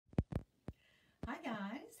Hi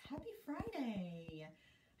guys, happy Friday.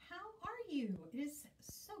 How are you? It is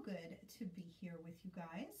so good to be here with you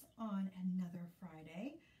guys on another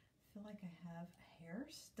Friday. I feel like I have hair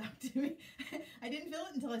stuck to me. I didn't feel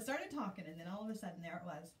it until I started talking, and then all of a sudden there it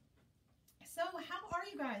was. So how are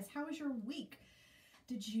you guys? How was your week?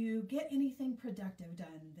 Did you get anything productive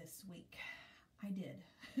done this week? I did.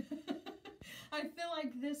 I feel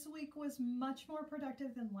like this week was much more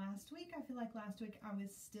productive than last week. I feel like last week I was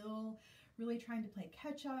still really trying to play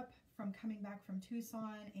catch up from coming back from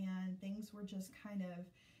Tucson, and things were just kind of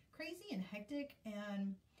crazy and hectic.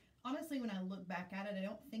 And honestly, when I look back at it, I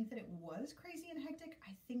don't think that it was crazy and hectic.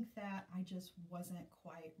 I think that I just wasn't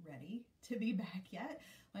quite ready to be back yet.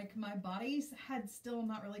 Like, my body had still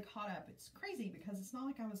not really caught up. It's crazy because it's not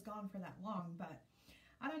like I was gone for that long, but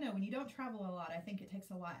I don't know, when you don't travel a lot, I think it takes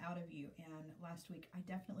a lot out of you. And last week, I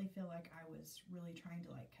definitely feel like I was really trying to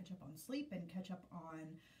catch up on sleep and catch up on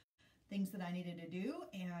things that I needed to do.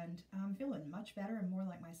 And I'm feeling much better and more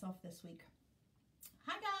like myself this week.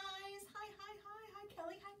 Hi guys, hi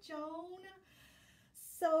Kelly, hi Joan.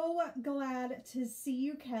 So glad to see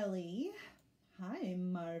you, Kelly. Hi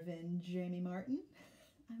Marvin, Jamie Martin.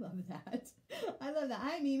 I love that. I love that.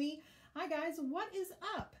 Hi Mimi. Hi guys, what is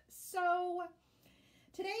up? So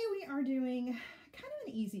today we are doing kind of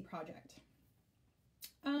an easy project.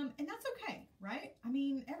 And that's okay, right? I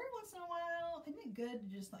mean, every once in a while, isn't it good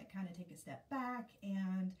to just kind of take a step back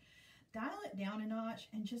and dial it down a notch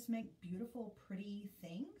and just make beautiful, pretty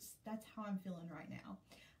things? That's how I'm feeling right now.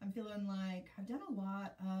 I'm feeling like I've done a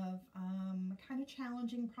lot of kind of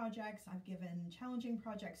challenging projects. I've given challenging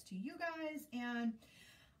projects to you guys, and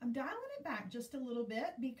I'm dialing it back just a little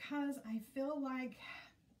bit because I feel like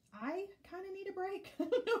I kind of need a break. I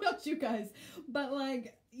don't know about you guys, but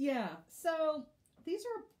yeah. So these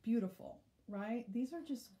are beautiful, right? These are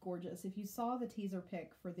just gorgeous. If you saw the teaser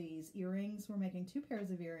pic for these earrings, we're making 2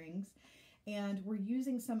 pairs of earrings, and we're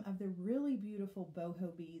using some of the really beautiful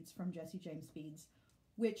boho beads from Jesse James Beads,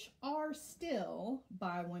 which are still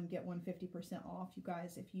buy one, get one 50% off. You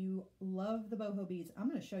guys, if you love the boho beads, I'm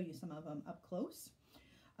going to show you some of them up close.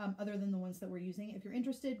 Other than the ones that we're using. If you're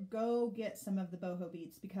interested, go get some of the boho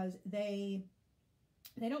beads because they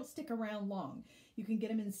don't stick around long. You can get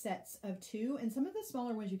them in sets of 2, and some of the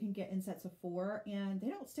smaller ones you can get in sets of 4, and they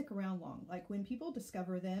don't stick around long. Like, when people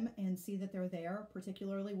discover them and see that they're there,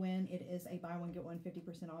 particularly when it is a buy one, get one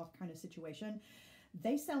 50% off kind of situation,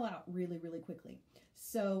 they sell out really, really quickly.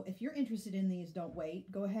 So if you're interested in these, don't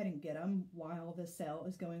wait. Go ahead and get them while the sale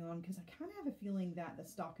is going on, because I kind of have a feeling that the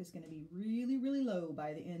stock is going to be really, really low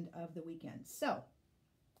by the end of the weekend. So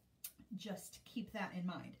just keep that in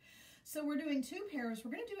mind. So we're doing 2 pairs.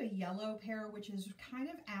 We're going to do a yellow pair, which is kind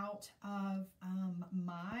of out of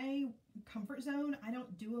my comfort zone. I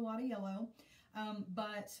don't do a lot of yellow.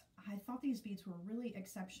 But I thought these beads were really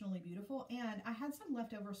exceptionally beautiful, and I had some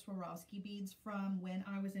leftover Swarovski beads from when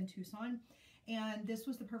I was in Tucson, and this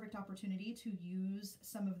was the perfect opportunity to use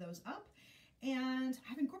some of those up. And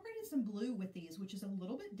I've incorporated some blue with these, which is a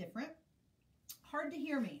little bit different. Hard to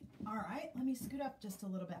hear me. All right, let me scoot up just a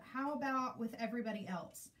little bit. How about with everybody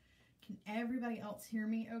else? Can everybody else hear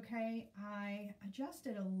me okay? I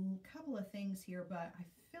adjusted a couple of things here, but I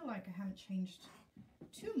feel like I haven't changed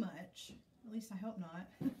too much. At least I hope not.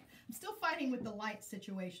 I'm still fighting with the light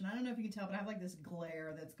situation. I don't know if you can tell, but I have like this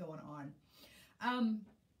glare that's going on.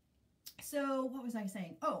 So what was I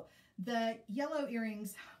saying? Oh, the yellow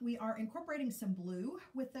earrings, we are incorporating some blue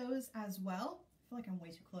with those as well. I feel like I'm way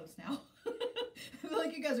too close now. I feel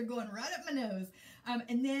like you guys are going right up my nose.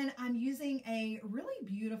 And then I'm using a really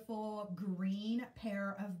beautiful green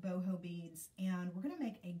pair of boho beads, and we're going to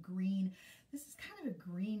make a green, this is kind of a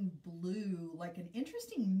green blue, like an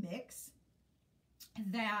interesting mix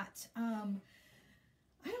that, I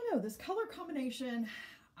don't know, this color combination,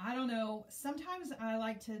 I don't know. Sometimes I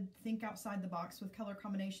like to think outside the box with color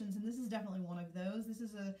combinations, and this is definitely one of those. This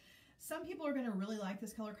is some people are going to really like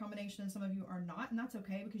this color combination, and some of you are not, and that's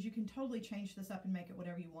okay because you can totally change this up and make it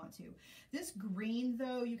whatever you want to. This green,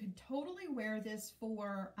 though, you can totally wear this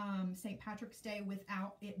for St. Patrick's Day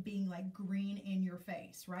without it being like green in your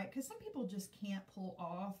face, right? Because some people just can't pull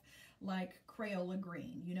off like Crayola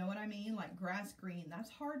green, you know what I mean? Like grass green. That's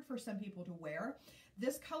hard for some people to wear.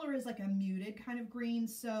 This color is like a muted kind of green,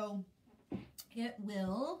 so it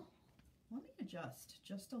will, let me adjust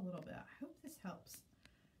just a little bit. I hope this helps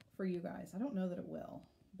for you guys. I don't know that it will,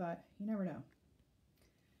 but you never know.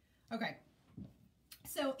 Okay.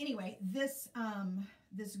 So anyway, this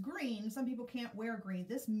green, some people can't wear green.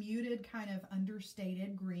 This muted kind of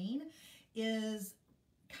understated green is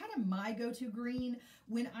kind of my go-to green.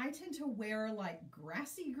 When I tend to wear like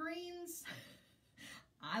grassy greens,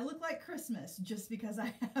 I look like Christmas just because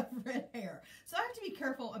I have red hair. So I have to be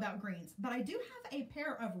careful about greens. But I do have a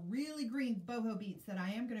pair of really green boho beads that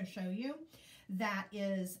I am going to show you that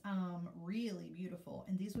is really beautiful.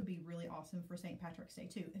 And these would be really awesome for St. Patrick's Day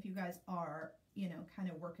too, if you guys are, you know, kind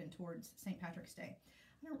of working towards St. Patrick's Day.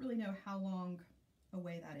 I don't really know how long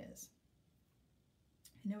away that is.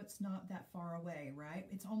 I know it's not that far away, right?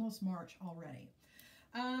 It's almost March already.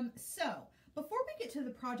 So before we get to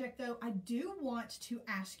the project though, I do want to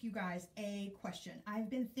ask you guys a question. I've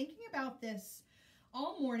been thinking about this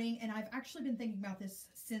all morning, and I've actually been thinking about this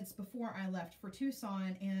since before I left for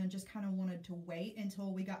Tucson, and just kind of wanted to wait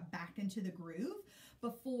until we got back into the groove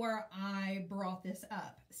before I brought this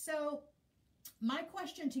up. So my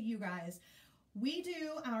question to you guys, we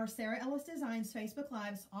do our Sara Ellis Designs Facebook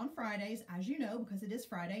Lives on Fridays, as you know, because it is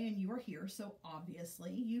Friday and you are here, so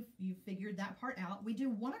obviously you figured that part out. We do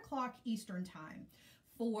 1 o'clock Eastern time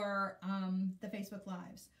for the Facebook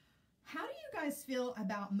Lives. How do you guys feel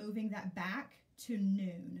about moving that back to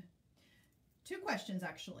noon? 2 questions,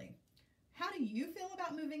 actually. How do you feel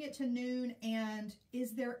about moving it to noon? And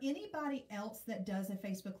is there anybody else that does a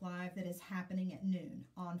Facebook Live that is happening at noon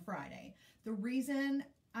on Friday? The reason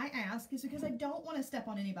I ask is because I don't want to step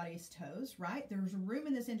on anybody's toes, right? There's room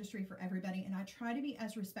in this industry for everybody, and I try to be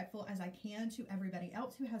as respectful as I can to everybody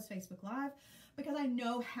else who has Facebook Live, because I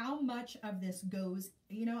know how much of this goes,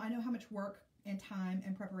 you know, I know how much work and time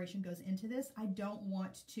and preparation goes into this. I don't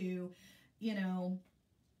want to, you know,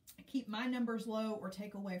 keep my numbers low or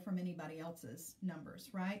take away from anybody else's numbers,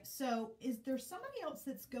 right? So is there somebody else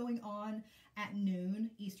that's going on at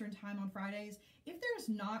noon Eastern time on Fridays? If there's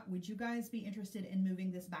not, would you guys be interested in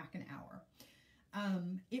moving this back an hour?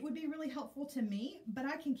 It would be really helpful to me, but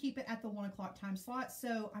I can keep it at the 1 o'clock time slot.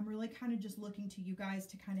 So I'm really kind of just looking to you guys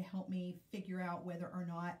to kind of help me figure out whether or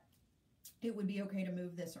not it would be okay to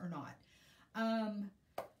move this or not.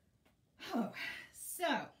 So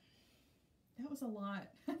that was a lot.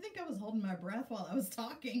 I think I was holding my breath while I was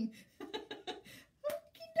talking. Okie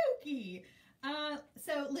dokie.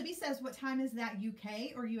 So Libby says, what time is that,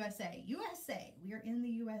 UK or USA? USA. We are in the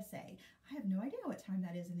USA. I have no idea what time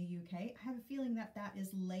that is in the UK. I have a feeling that that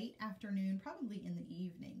is late afternoon, probably in the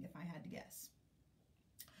evening, if I had to guess.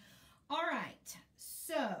 All right.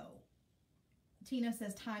 So Tina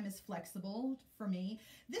says time is flexible for me.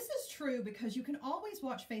 This is true because you can always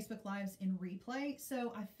watch Facebook Lives in replay.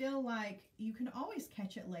 So I feel like you can always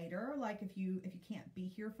catch it later. Like if you can't be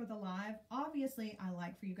here for the live, obviously I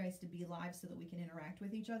like for you guys to be live so that we can interact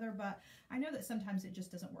with each other. But I know that sometimes it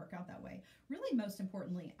just doesn't work out that way. Really, most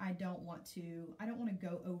importantly, I don't want to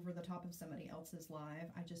go over the top of somebody else's live.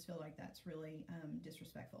 I just feel like that's really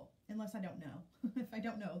disrespectful, unless I don't know. If I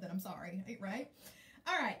don't know, then I'm sorry, right?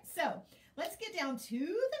 All right, so let's get down to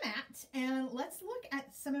the mat and let's look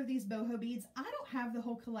at some of these boho beads. I don't have the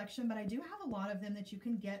whole collection, but I do have a lot of them that you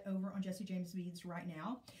can get over on Jesse James Beads right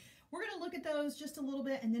now. We're going to look at those just a little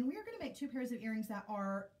bit, and then we are going to make 2 pairs of earrings that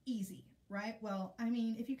are easy, right? Well, I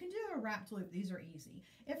mean, if you can do a wrapped loop, these are easy.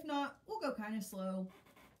 If not, we'll go kind of slow.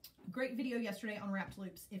 Great video yesterday on wrapped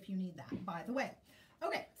loops if you need that, by the way.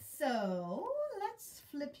 Okay, so let's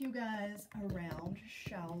flip you guys around,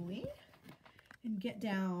 shall we? And get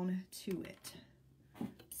down to it.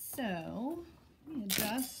 So, let me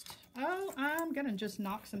adjust. Oh, I'm going to just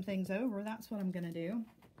knock some things over. That's what I'm going to do.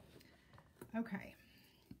 Okay.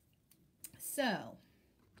 So,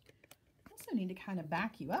 I also need to kind of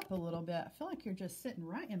back you up a little bit. I feel like you're just sitting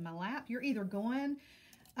right in my lap. You're either going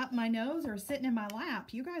up my nose or sitting in my lap.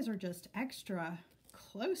 You guys are just extra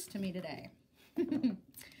close to me today.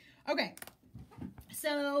 Okay.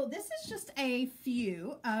 So this is just a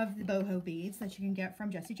few of the boho beads that you can get from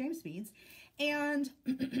Jesse James Beads. And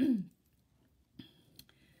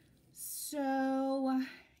so,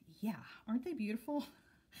 yeah, aren't they beautiful?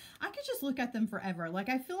 I could just look at them forever. Like,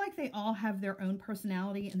 I feel like they all have their own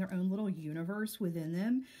personality and their own little universe within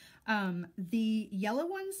them. The yellow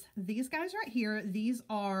ones, these guys right here, these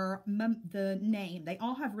are the name. They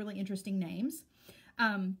all have really interesting names.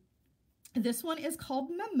 This one is called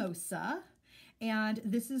Mimosa. And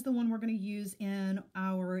this is the one we're going to use in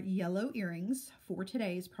our yellow earrings for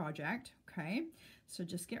today's project. Okay, so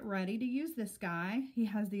just get ready to use this guy. He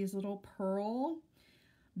has these little pearl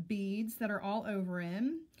beads that are all over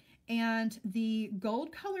him. And the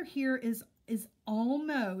gold color here is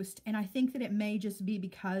almost, and I think that it may just be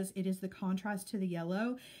because it is the contrast to the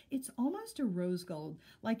yellow, it's almost a rose gold.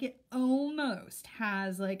 Like, it almost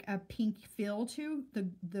has like a pink feel to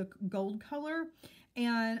the gold color.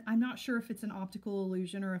 And I'm not sure if it's an optical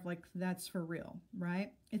illusion or if like that's for real,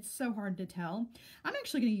 right? It's so hard to tell. I'm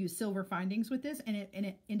actually going to use silver findings with this, and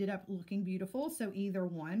it ended up looking beautiful. So either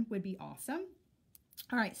one would be awesome.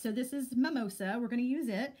 All right, so this is Mimosa. We're going to use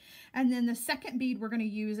it. And then the second bead we're going to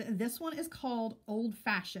use, this one is called Old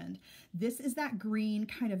Fashioned. This is that green,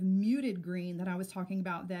 kind of muted green that I was talking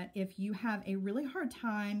about, that if you have a really hard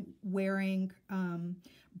time wearing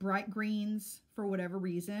bright greens for whatever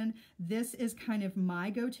reason, this is kind of my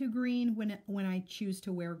go-to green when I choose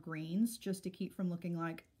to wear greens, just to keep from looking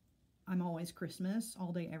like I'm always Christmas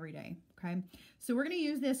all day, every day. Okay. So we're going to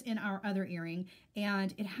use this in our other earring,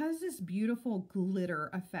 and it has this beautiful glitter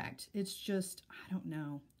effect. It's just, I don't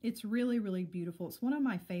know. It's really, really beautiful. It's one of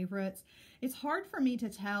my favorites. It's hard for me to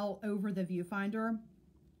tell over the viewfinder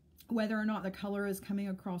whether or not the color is coming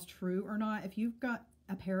across true or not. If you've got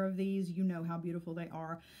a pair of these, you know how beautiful they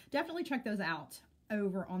are. Definitely check those out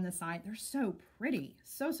over on the site. They're so pretty.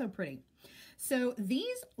 So, so pretty. So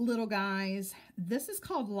these little guys, this is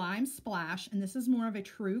called Lime Splash, and this is more of a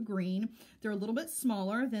true green. They're a little bit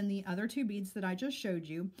smaller than the other two beads that I just showed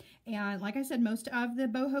you. And like I said, most of the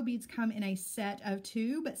boho beads come in a set of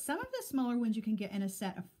 2, but some of the smaller ones you can get in a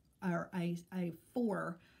set of, or a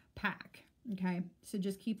 4-pack. Okay, so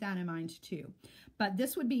just keep that in mind too. But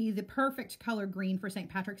this would be the perfect color green for St.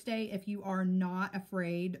 Patrick's Day if you are not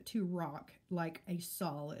afraid to rock like a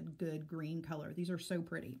solid, good green color. These are so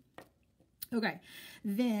pretty. Okay,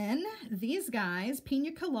 then these guys,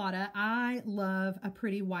 Pina Colada. I love a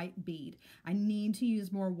pretty white bead. I need to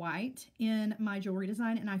use more white in my jewelry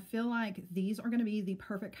design, and I feel like these are going to be the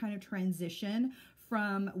perfect kind of transition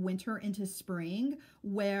from winter into spring,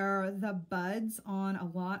 where the buds on a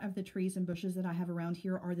lot of the trees and bushes that I have around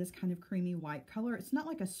here are this kind of creamy white color. It's not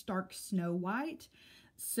like a stark snow white.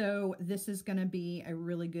 So this is going to be a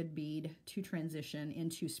really good bead to transition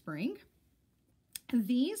into spring.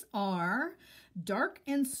 These are Dark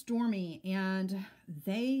and Stormy, and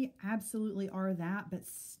they absolutely are that, but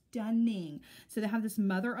stunning. So they have this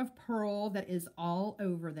mother of pearl that is all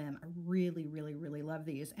over them. I really, really, really love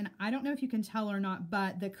these. And I don't know if you can tell or not,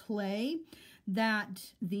 but the clay that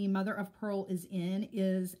the mother of pearl is in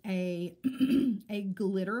is a, a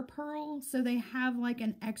glitter pearl. So they have like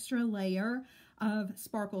an extra layer of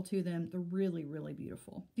sparkle to them. They're really, really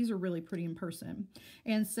beautiful. These are really pretty in person.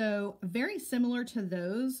 And so very similar to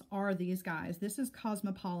those are these guys. This is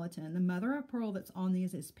Cosmopolitan. The mother of pearl that's on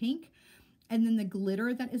these is pink. And then the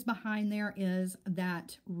glitter that is behind there is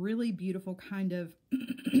that really beautiful kind of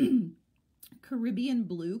Caribbean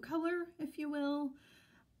blue color, if you will.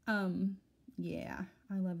 Yeah,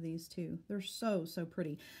 I love these too. They're so, so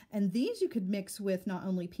pretty. And these you could mix with not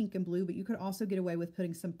only pink and blue, but you could also get away with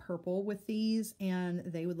putting some purple with these, and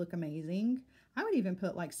they would look amazing. I would even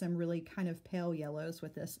put like some really kind of pale yellows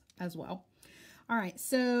with this as well. All right,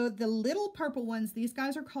 so the little purple ones, these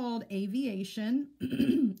guys are called Aviation,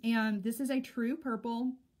 and this is a true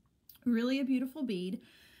purple, really a beautiful bead.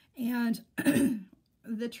 And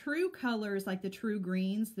the true colors, like the true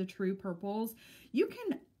greens, the true purples, you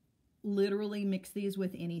can literally mix these with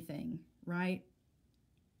anything, right?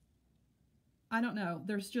 I don't know.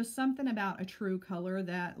 There's just something about a true color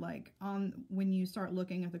that, like, when you start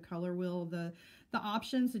looking at the color wheel, the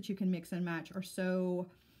options that you can mix and match are so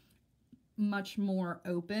much more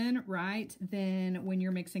open, right, than when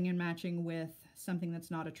you're mixing and matching with something that's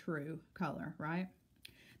not a true color, right?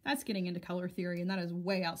 That's getting into color theory, and that is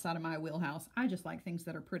way outside of my wheelhouse. I just like things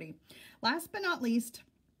that are pretty. Last but not least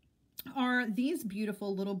are these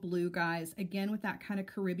beautiful little blue guys, again with that kind of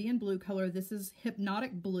Caribbean blue color. This is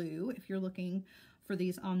Hypnotic Blue, if you're looking for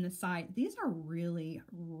these on the site. These are really,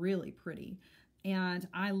 really pretty, and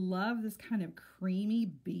I love this kind of creamy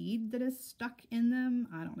bead that is stuck in them.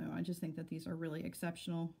 I don't know, I just think that these are really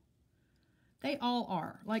exceptional. They all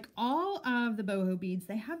are. Like all of the boho beads,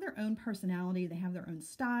 they have their own personality, they have their own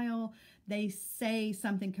style, they say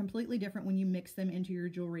something completely different when you mix them into your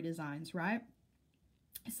jewelry designs, right?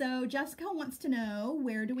 So Jessica wants to know,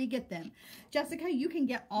 where do we get them? Jessica, you can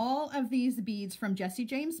get all of these beads from Jessie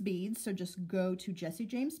James Beads. So just go to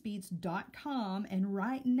jessiejamesbeads.com, and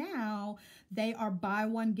right now they are buy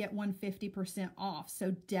one, get one 50% off.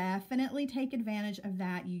 So definitely take advantage of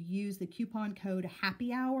that. You use the coupon code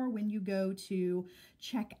Happy Hour when you go to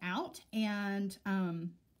check out, and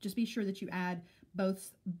just be sure that you add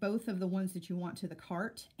both of the ones that you want to the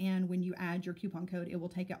cart, and when you add your coupon code, it will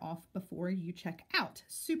take it off before you check out.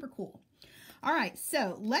 Super cool. All right,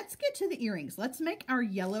 so let's get to the earrings. Let's make our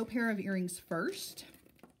yellow pair of earrings first.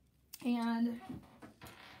 And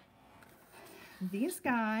these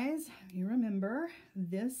guys, you remember,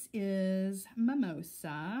 this is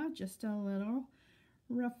Mimosa, just a little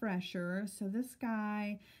refresher. So this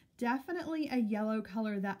guy, definitely a yellow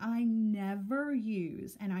color that I never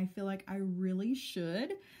use, and I feel like I really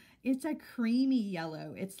should. It's a creamy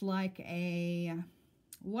yellow. It's like a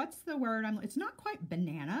what's the word? It's not quite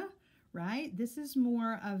banana, right? This is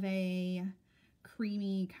more of a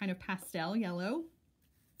creamy kind of pastel yellow.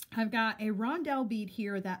 I've got a rondelle bead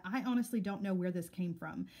here that I honestly don't know where this came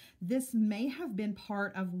from. This may have been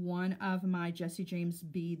part of one of my Jesse James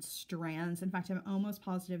bead strands. In fact, I'm almost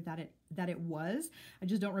positive that it was. I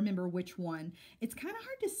just don't remember which one. It's kind of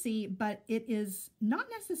hard to see, but it is not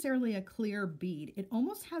necessarily a clear bead. It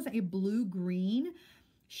almost has a blue-green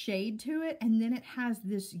shade to it, and then it has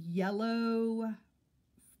this yellow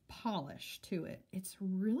polish to it. It's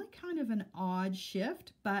really kind of an odd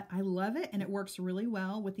shift, but I love it, and it works really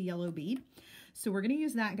well with the yellow bead. So we're going to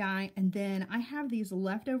use that guy, and then I have these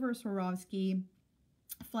leftover Swarovski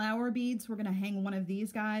flower beads. We're going to hang one of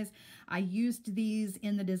these guys. I used these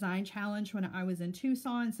in the design challenge when I was in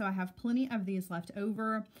Tucson, so I have plenty of these left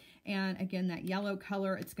over. And again, that yellow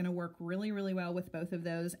color, it's going to work really, really well with both of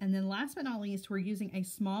those. And then last but not least, we're using a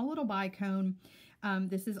small little bicone.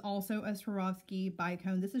 This is also a Swarovski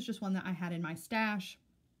Bicone. This is just one that I had in my stash.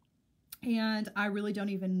 And I really don't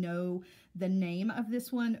even know the name of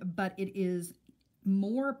this one, but it is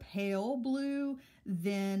more pale blue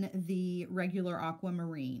than the regular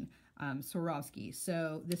aquamarine Swarovski.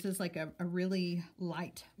 So this is like a really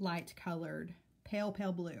light colored, pale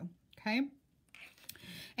blue, okay?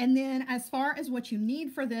 And then as far as what you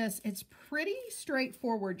need for this, it's pretty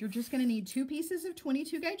straightforward. You're just going to need 2 pieces of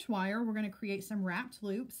 22 gauge wire. We're going to create some wrapped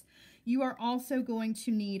loops. You are also going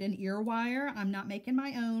to need an ear wire. I'm not making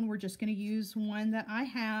my own. We're just going to use one that I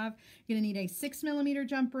have. You're going to need a 6mm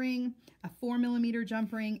jump ring, a 4mm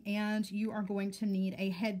jump ring, and you are going to need a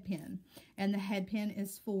head pin. And the head pin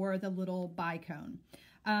is for the little bicone.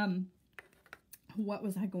 What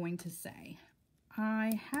was I going to say?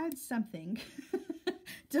 I had something.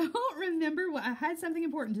 Don't remember what I had something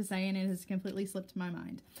important to say, and it has completely slipped my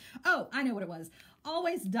mind. Oh, I know what it was.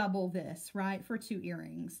 Always double this, right, for 2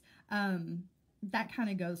 earrings. That kind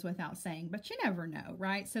of goes without saying, but you never know,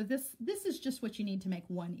 right? So this is just what you need to make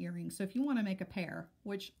 1 earring. So if you want to make a pair,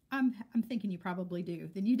 which I'm thinking you probably do,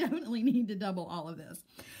 then you definitely need to double all of this.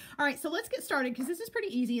 All right, so let's get started because this is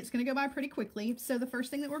pretty easy. It's going to go by pretty quickly. So the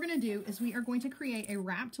first thing that we're going to do is we are going to create a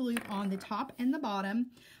wrapped loop on the top and the bottom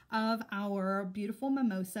of our beautiful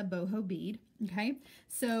Mimosa Boho bead. Okay,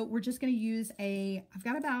 so we're just going to use I've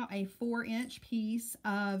got about a 4-inch piece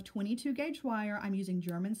of 22 gauge wire. I'm using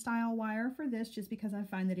German style wire for this just because I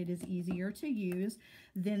find that it is easier to use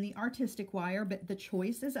than the artistic wire, but the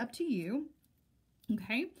choice is up to you.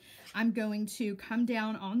 Okay, I'm going to come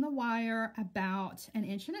down on the wire about 1.5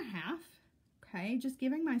 inches. Okay, just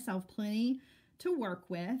giving myself plenty to work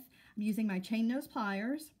with. I'm using my chain nose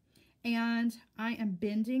pliers. And I am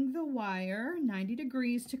bending the wire 90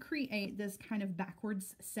 degrees to create this kind of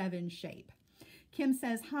backwards 7 shape. Kim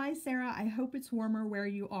says, "Hi, Sarah. I hope it's warmer where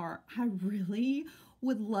you are." I really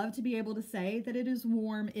would love to be able to say that it is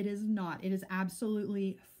warm. It is not. It is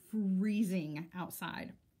absolutely freezing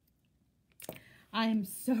outside. I am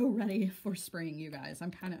so ready for spring, you guys. I'm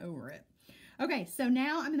kind of over it. Okay, so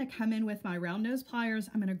now I'm going to come in with my round nose pliers.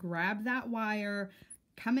 I'm going to grab that wire,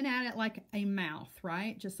 coming at it like a mouth,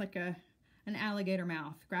 right? Just like an alligator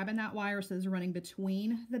mouth. Grabbing that wire so it's running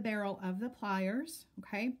between the barrel of the pliers,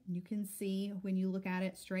 okay? You can see when you look at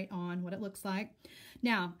it straight on what it looks like.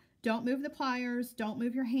 Now, don't move the pliers. Don't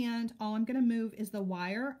move your hand. All I'm going to move is the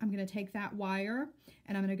wire. I'm going to take that wire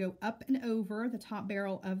and I'm going to go up and over the top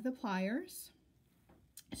barrel of the pliers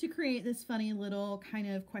to create this funny little kind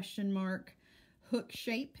of question mark hook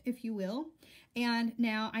shape, if you will. And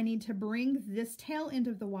now I need to bring this tail end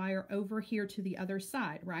of the wire over here to the other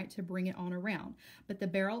side, right, to bring it on around. But the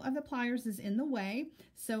barrel of the pliers is in the way,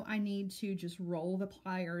 so I need to just roll the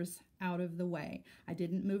pliers out of the way. I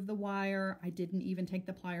didn't move the wire. I didn't even take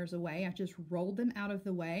the pliers away. I just rolled them out of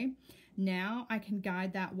the way. Now I can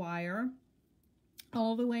guide that wire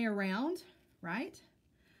all the way around, right,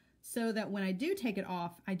 so that when I do take it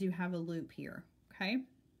off, I do have a loop here, okay?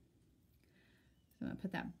 I'm going to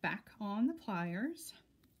put that back on the pliers,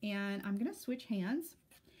 and I'm going to switch hands,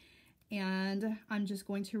 and I'm just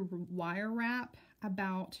going to wire wrap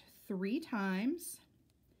about 3 times,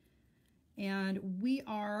 and we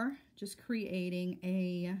are just creating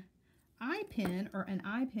an eye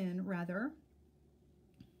pin rather,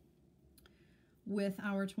 with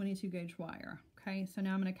our 22 gauge wire. Okay, so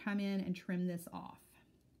now I'm going to come in and trim this off.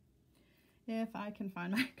 If I can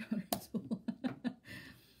find my cutter tool.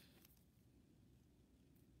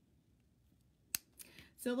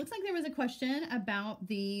 So it looks like there was a question about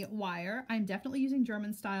the wire. I'm definitely using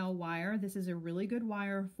German style wire. This is a really good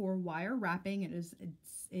wire for wire wrapping. It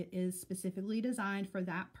is specifically designed for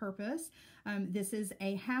that purpose. This is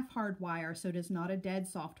a half hard wire, so it is not a dead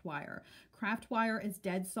soft wire. Craft wire is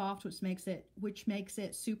dead soft, which makes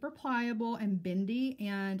it super pliable and bendy,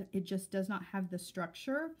 and it just does not have the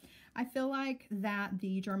structure I feel like that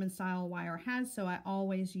the German style wire has, so I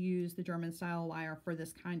always use the German style wire for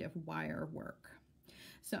this kind of wire work.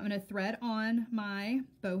 So I'm going to thread on my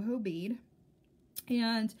boho bead,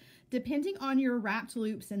 and depending on your wrapped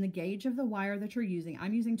loops and the gauge of the wire that you're using,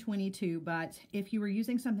 I'm using 22, but if you were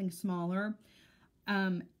using something smaller,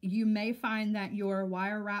 you may find that your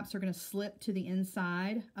wire wraps are going to slip to the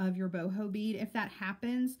inside of your boho bead. If that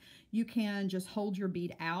happens, you can just hold your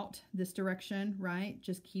bead out this direction, right?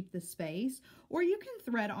 Just keep the space, or you can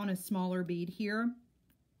thread on a smaller bead here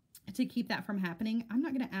to keep that from happening. I'm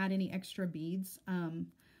not going to add any extra beads,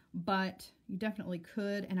 but you definitely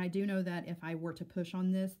could. And I do know that if I were to push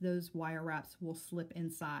on this, those wire wraps will slip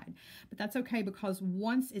inside. But that's okay, because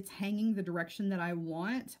once it's hanging the direction that I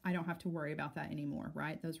want, I don't have to worry about that anymore,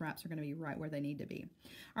 right? Those wraps are going to be right where they need to be.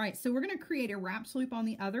 All right, so we're going to create a wrapped loop on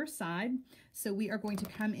the other side. So we are going to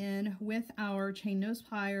come in with our chain nose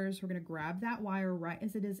pliers. We're going to grab that wire right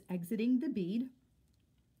as it is exiting the bead.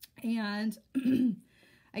 And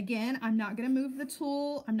again, I'm not going to move the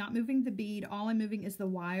tool. I'm not moving the bead. All I'm moving is the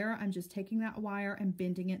wire. I'm just taking that wire and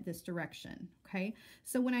bending it this direction. Okay.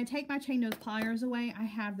 So when I take my chain nose pliers away, I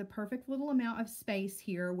have the perfect little amount of space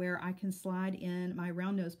here where I can slide in my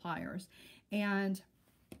round nose pliers. And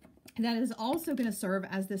that is also going to serve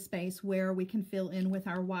as the space where we can fill in with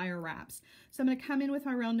our wire wraps. So I'm going to come in with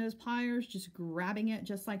my round nose pliers, just grabbing it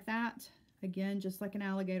just like that. Again, just like an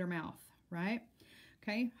alligator mouth, right?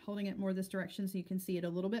 Okay, holding it more this direction so you can see it a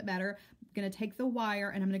little bit better. I'm going to take the wire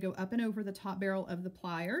and I'm going to go up and over the top barrel of the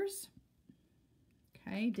pliers.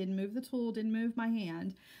 Okay, didn't move the tool, didn't move my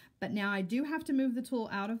hand. But now I do have to move the tool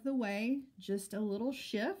out of the way, just a little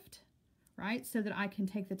shift, right? So that I can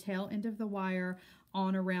take the tail end of the wire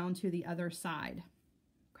on around to the other side.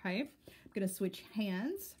 Okay, I'm going to switch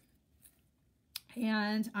hands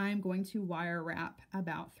and I'm going to wire wrap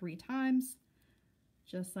about 3 times,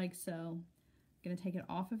 just like so. Going to take it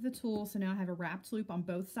off of the tool, so now I have a wrapped loop on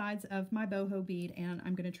both sides of my boho bead, and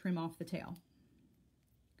I'm going to trim off the tail.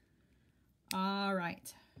 All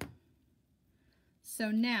right. So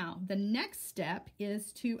now the next step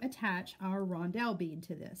is to attach our rondelle bead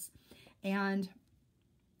to this, and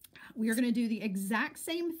we're going to do the exact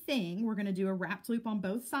same thing. We're going to do a wrapped loop on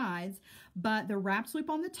both sides, but the wrapped loop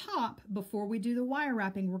on the top, before we do the wire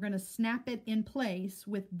wrapping, we're going to snap it in place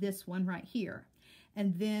with this one right here.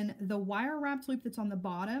 And then the wire wrapped loop that's on the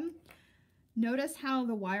bottom, notice how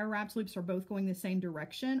the wire wrapped loops are both going the same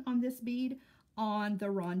direction on this bead. On the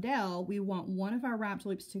rondelle, we want one of our wrapped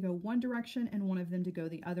loops to go one direction and one of them to go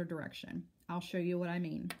the other direction. I'll show you what I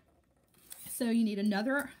mean. So you need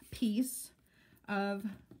another piece of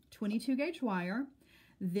 22 gauge wire.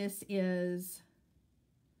 This is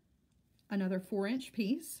another 4-inch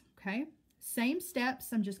piece, okay? Same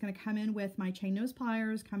steps. I'm just going to come in with my chain nose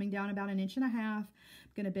pliers, coming down about 1.5 inches. I'm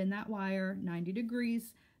going to bend that wire 90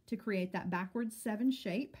 degrees to create that backwards 7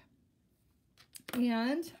 shape.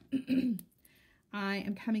 And I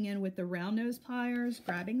am coming in with the round nose pliers,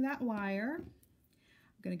 grabbing that wire.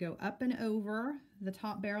 I'm going to go up and over the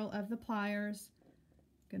top barrel of the pliers.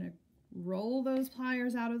 I'm going to roll those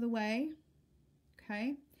pliers out of the way,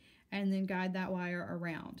 okay, and then guide that wire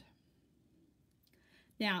around.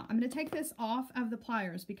 Now, I'm going to take this off of the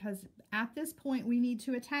pliers because at this point we need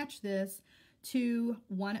to attach this to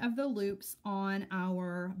one of the loops on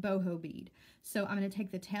our boho bead. So I'm going to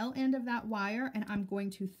take the tail end of that wire and I'm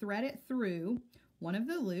going to thread it through one of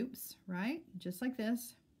the loops, right? Just like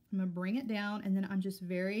this. I'm going to bring it down and then I'm just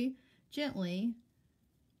very gently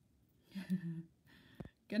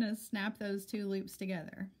going to snap those 2 loops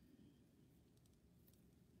together.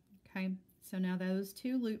 Okay. So now those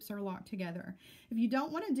 2 loops are locked together. If you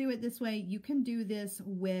don't want to do it this way, you can do this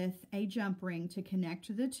with a jump ring to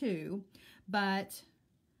connect the 2. But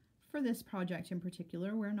for this project in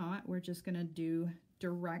particular, we're not. We're just going to do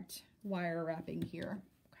direct wire wrapping here.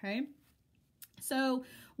 Okay. So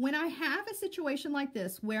when I have a situation like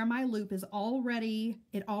this where my loop is already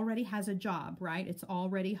has a job, right? It's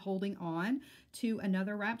already holding on to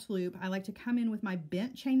another wrapped loop. I like to come in with my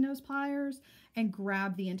bent chain nose pliers and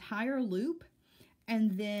grab the entire loop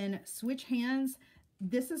and then switch hands.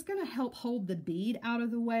 This is going to help hold the bead out of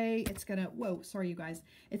the way. It's going to, whoa, sorry you guys.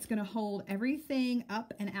 It's going to hold everything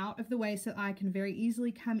up and out of the way so I can very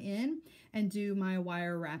easily come in and do my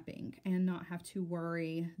wire wrapping and not have to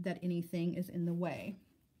worry that anything is in the way.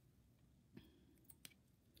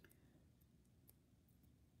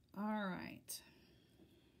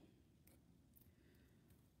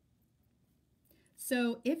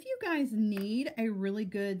 So if you guys need a really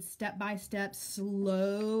good step-by-step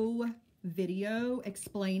slow video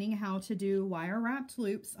explaining how to do wire wrapped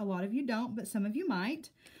loops, a lot of you don't, but some of you might,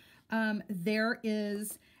 there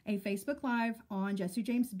is a Facebook Live on Jesse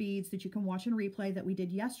James Beads that you can watch and replay that we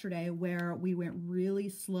did yesterday, where we went really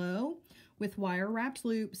slow with wire wrapped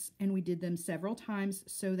loops, and we did them several times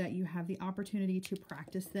so that you have the opportunity to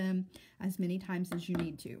practice them as many times as you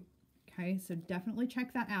need to. Okay, so definitely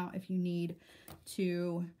check that out if you need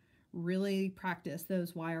to really practice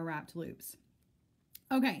those wire wrapped loops.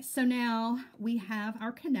 Okay, so now we have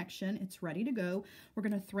our connection. It's ready to go. We're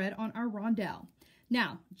going to thread on our rondelle.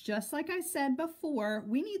 Now, just like I said before,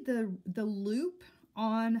 we need the loop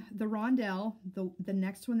on the rondelle, the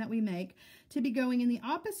next one that we make, to be going in the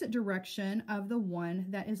opposite direction of the one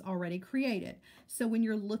that is already created. So when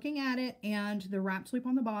you're looking at it and the wrapped loop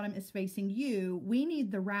on the bottom is facing you, we need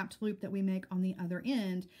the wrapped loop that we make on the other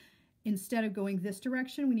end. Instead of going this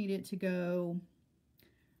direction, we need it to go...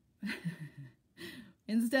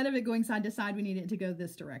 Instead of it going side to side, we need it to go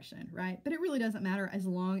this direction, right? But it really doesn't matter as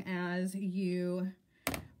long as you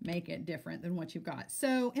make it different than what you've got.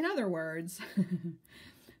 So in other words,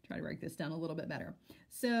 try to break this down a little bit better.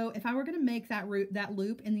 So if I were going to make that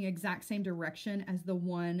loop in the exact same direction as the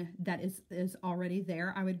one that is already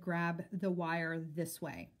there, I would grab the wire this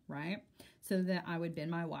way, right? So that I would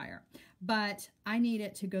bend my wire. But I need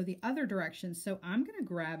it to go the other direction, so I'm going to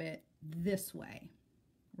grab it this way.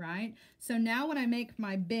 Right? So now when I make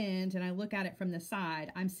my bend and I look at it from the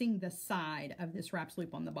side, I'm seeing the side of this wrapped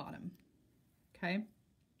loop on the bottom. Okay.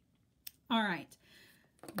 All right.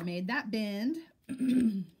 I made that bend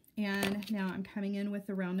and now I'm coming in with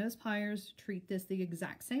the round nose pliers. Treat this the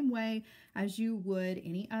exact same way as you would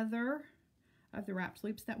any other of the wrapped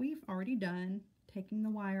loops that we've already done. Taking the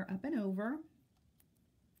wire up and over,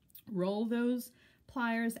 roll those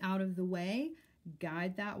pliers out of the way,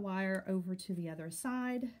 guide that wire over to the other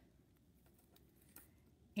side,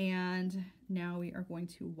 and now we are going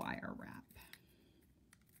to wire wrap.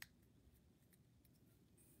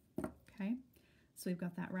 Okay, so we've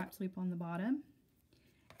got that wrapped loop on the bottom,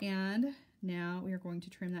 and now we are going to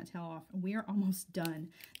trim that tail off. We are almost done.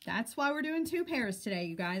 That's why we're doing 2 pairs today,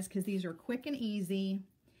 you guys, because these are quick and easy,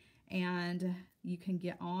 and you can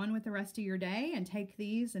get on with the rest of your day and take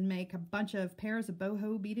these and make a bunch of pairs of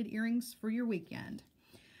boho beaded earrings for your weekend.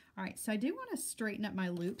 All right, so I do want to straighten up my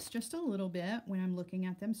loops just a little bit when I'm looking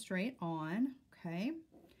at them straight on. Okay,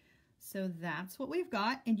 so that's what we've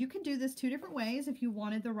got. And you can do this 2 different ways. If you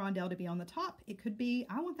wanted the rondelle to be on the top, it could be,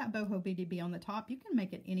 I want that boho bead to be on the top. You can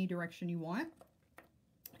make it any direction you want.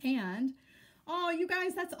 And oh, you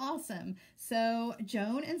guys, that's awesome. So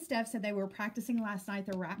Joan and Steph said they were practicing last night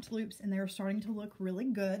the wrapped loops and they were starting to look really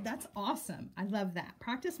good. That's awesome. I love that.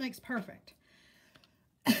 Practice makes perfect.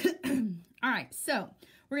 All right, so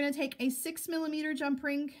we're going to take a 6mm jump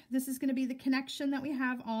ring. This is going to be the connection that we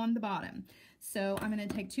have on the bottom. So I'm going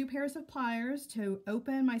to take 2 pairs of pliers to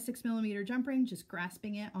open my 6mm jump ring, just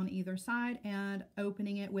grasping it on either side and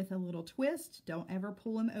opening it with a little twist. Don't ever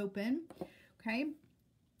pull them open. Okay.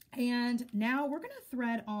 And now we're going to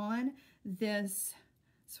thread on this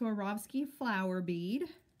Swarovski flower bead.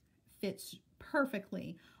 Fits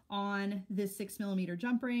perfectly on this 6mm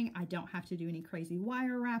jump ring. I don't have to do any crazy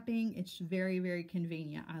wire wrapping. It's very, very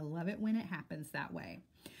convenient. I love it when it happens that way.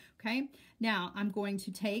 Okay, now I'm going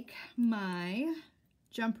to take my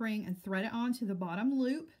jump ring and thread it onto the bottom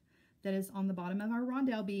loop that is on the bottom of our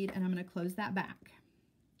rondelle bead, and I'm going to close that back.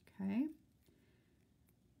 Okay.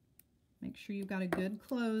 Make sure you've got a good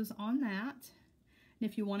close on that. And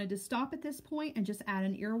if you wanted to stop at this point and just add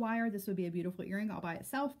an ear wire, this would be a beautiful earring all by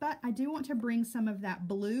itself. But I do want to bring some of that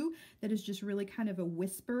blue that is just really kind of a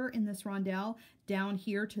whisper in this rondelle down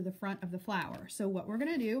here to the front of the flower. So what we're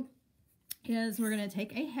going to do is we're going to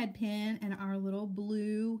take a head pin and our little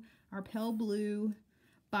blue, our pale blue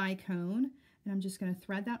bicone, and I'm just going to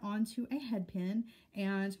thread that onto a head pin,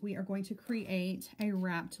 and we are going to create a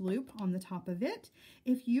wrapped loop on the top of it.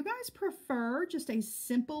 If you guys prefer just a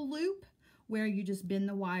simple loop where you just bend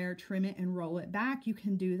the wire, trim it, and roll it back, you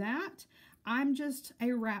can do that. I'm just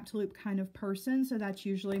a wrapped loop kind of person, so that's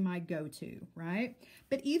usually my go-to, right?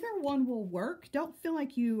 But either one will work. Don't feel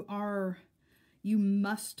like you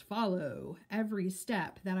must follow every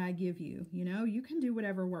step that I give you. You know, you can do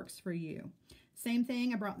whatever works for you. Same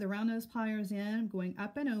thing, I brought the round nose pliers in, I'm going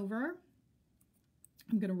up and over.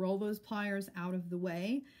 I'm going to roll those pliers out of the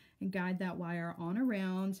way and guide that wire on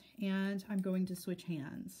around, and I'm going to switch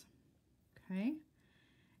hands. Okay,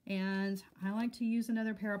 and I like to use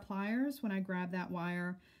another pair of pliers when I grab that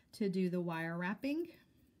wire to do the wire wrapping.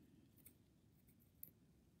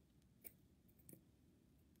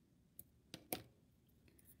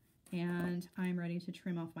 and I'm ready to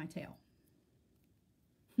trim off my tail.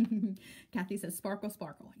 Kathy says, sparkle,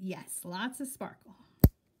 sparkle. Yes, lots of sparkle.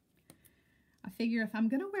 I figure if I'm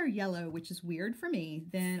going to wear yellow, which is weird for me,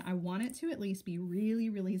 then I want it to at least be really,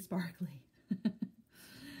 really sparkly.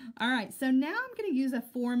 All right, so now I'm going to use a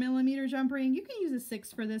 4mm jump ring. You can use a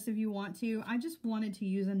 6 for this if you want to. I just wanted to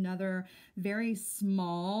use another very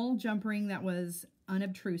small jump ring that was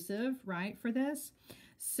unobtrusive, right, for this.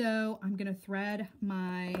 So I'm going to thread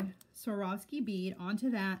my Swarovski bead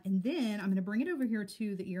onto that, and then I'm going to bring it over here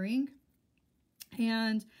to the earring,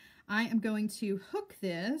 and I am going to hook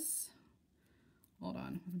this. Hold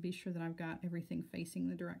on, I'll be sure that I've got everything facing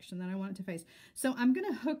the direction that I want it to face. So I'm going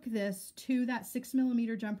to hook this to that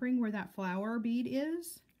 6mm jump ring where that flower bead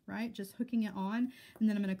is, right? Just hooking it on, and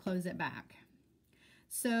then I'm going to close it back.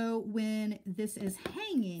 So when this is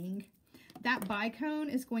hanging, that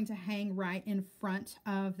bicone is going to hang right in front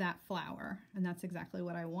of that flower, and that's exactly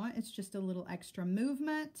what I want. It's just a little extra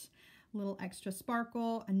movement, a little extra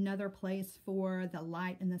sparkle, another place for the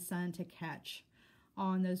light and the sun to catch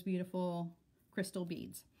on those beautiful crystal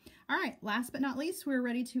beads. All right, last but not least, we're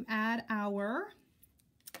ready to add our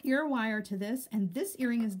ear wire to this, and this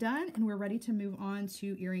earring is done, and we're ready to move on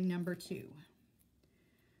to earring number 2.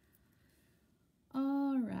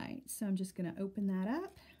 All right, so I'm just going to open that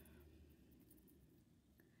up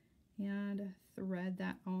and thread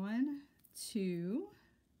that on to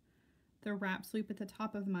the wraps loop at the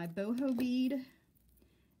top of my boho bead,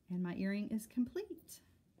 and my earring is complete.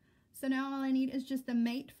 So now all I need is just the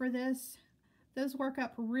mate for this. Those work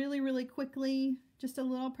up really, really quickly. Just a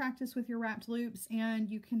little practice with your wrapped loops, and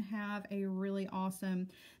you can have a really awesome,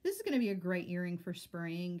 this is going to be a great earring for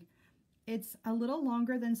spring. It's a little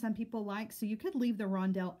longer than some people like, so you could leave the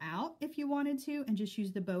rondelle out if you wanted to and just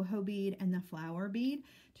use the boho bead and the flower bead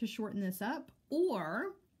to shorten this up.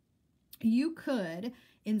 Or you could,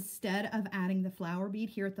 instead of adding the flower bead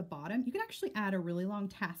here at the bottom, you could actually add a really long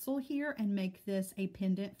tassel here and make this a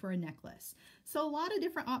pendant for a necklace. So a lot of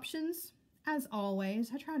different options. As always,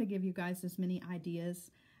 I try to give you guys as many ideas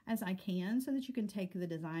as I can so that you can take the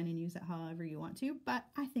design and use it however you want to, but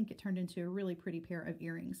I think it turned into a really pretty pair of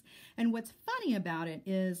earrings. And what's funny about it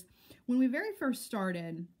is when we very first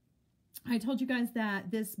started, I told you guys that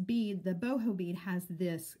this bead, the boho bead, has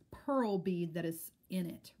this pearl bead that is in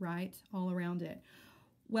it, right? All around it.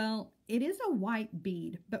 Well, it is a white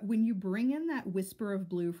bead, but when you bring in that whisper of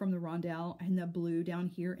blue from the rondelle and the blue down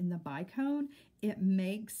here in the bicone, it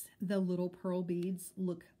makes the little pearl beads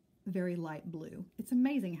look very light blue. It's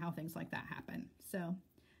amazing how things like that happen. So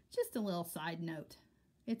just a little side note.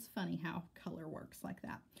 It's funny how color works like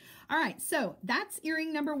that. All right, so that's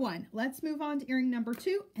earring number 1. Let's move on to earring number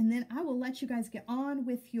 2, and then I will let you guys get on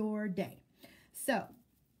with your day. So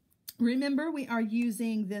remember, we are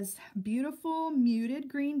using this beautiful muted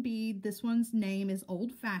green bead. This one's name is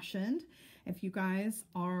Old Fashioned. If you guys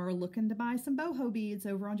are looking to buy some boho beads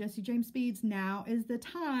over on Jesse James Beads, now is the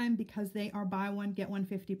time because they are buy one, get one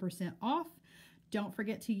 50% off. Don't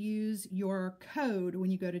forget to use your code when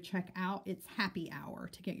you go to check out. It's Happy Hour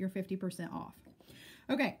to get your 50% off.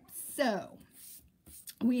 Okay, so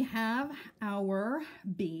we have our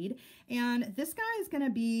bead, and this guy is going to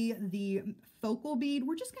be the focal bead.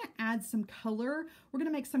 We're just going to add some color. We're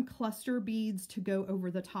going to make some cluster beads to go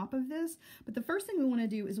over the top of this. But the first thing we want to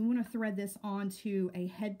do is we want to thread this onto a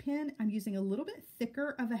head pin. I'm using a little bit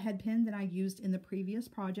thicker of a head pin than I used in the previous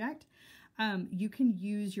project. You can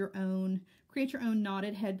use your own, create your own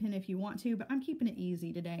knotted head pin if you want to, but I'm keeping it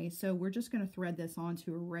easy today. So we're just going to thread this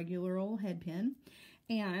onto a regular old head pin.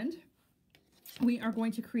 And we are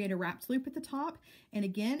going to create a wrapped loop at the top. And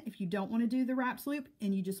again, if you don't want to do the wrapped loop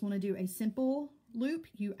and you just want to do a simple loop,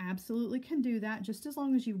 you absolutely can do that, just as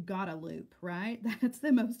long as you've got a loop, right? That's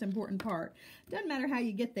the most important part. Doesn't matter how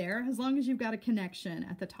you get there, as long as you've got a connection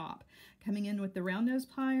at the top. Coming in with the round nose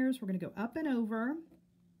pliers, we're going to go up and over. I'm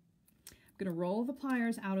going to roll the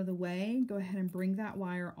pliers out of the way, go ahead and bring that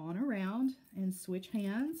wire on around and switch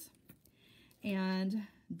hands and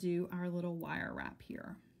do our little wire wrap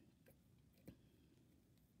here.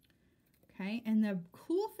 Okay, and the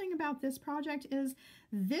cool thing about this project is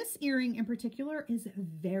this earring in particular is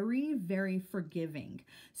very, very forgiving.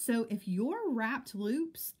 So if your wrapped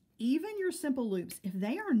loops, even your simple loops, if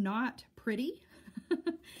they are not pretty,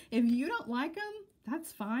 if you don't like them,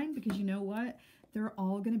 that's fine, because you know what? They're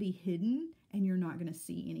all going to be hidden and you're not going to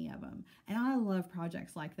see any of them. And I love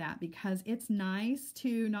projects like that because it's nice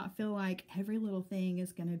to not feel like every little thing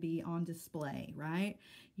is going to be on display, right?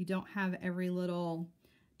 You don't have every little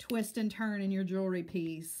twist and turn in your jewelry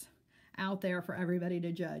piece out there for everybody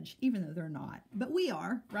to judge, even though they're not. But we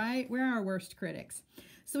are, right? We're our worst critics.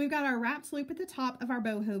 So we've got our wrapped loop at the top of our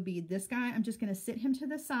boho bead. This guy, I'm just going to sit him to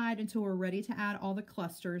the side until we're ready to add all the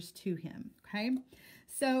clusters to him, okay?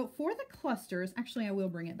 So for the clusters, actually I will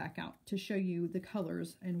bring it back out to show you the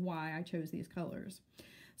colors and why I chose these colors.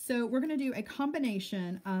 So we're going to do a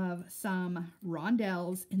combination of some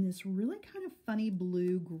rondelles in this really kind of funny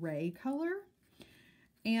blue-gray color.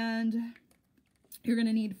 And you're going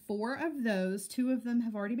to need 4 of those. 2 of them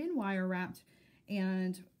have already been wire wrapped,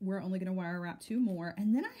 and we're only going to wire wrap 2 more.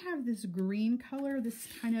 And then I have this green color, this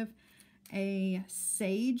kind of a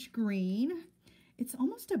sage green. It's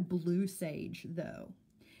almost a blue sage though.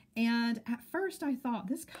 And at first I thought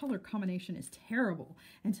this color combination is terrible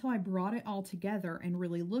until I brought it all together and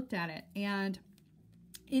really looked at it. And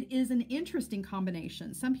it is an interesting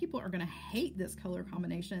combination. Some people are going to hate this color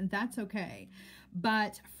combination. That's okay.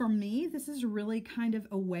 But for me, this is really kind of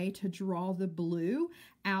a way to draw the blue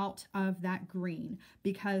out of that green,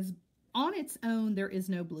 because on its own, there is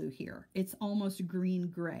no blue here. It's almost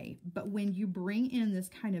green-gray. But when you bring in this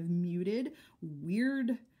kind of muted,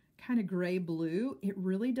 weird kind of gray blue, it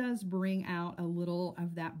really does bring out a little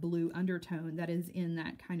of that blue undertone that is in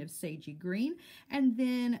that kind of sagey green. And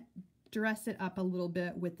then dress it up a little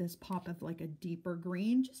bit with this pop of like a deeper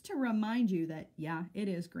green, just to remind you that, yeah, it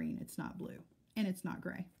is green. It's not blue and it's not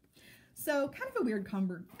gray. So kind of a weird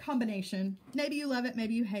combination. Maybe you love it,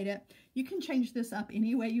 maybe you hate it. You can change this up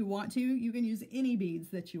any way you want to. You can use any beads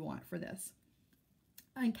that you want for this.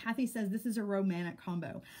 And Kathy says this is a romantic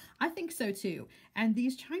combo. I think so too. And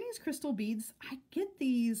these Chinese crystal beads, I get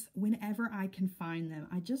these whenever I can find them.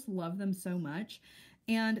 I just love them so much.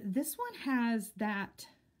 And this one has that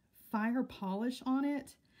fire polish on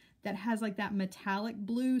it that has like that metallic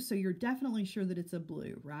blue, so you're definitely sure that it's a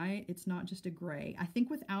blue, right? It's not just a gray. I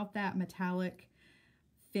think without that metallic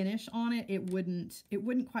finish on it, it wouldn't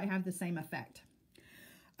quite have the same effect.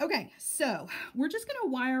 Okay, so we're just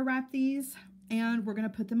gonna wire wrap these and we're gonna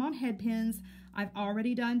put them on head pins. I've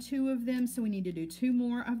already done 2 of them, so we need to do 2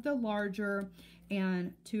 more of the larger,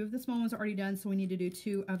 and 2 of the small ones are already done, so we need to do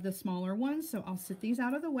 2 of the smaller ones. So I'll sit these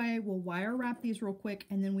out of the way. We'll wire wrap these real quick,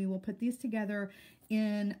 and then we will put these together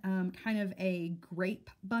in kind of a grape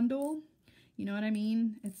bundle. You know what I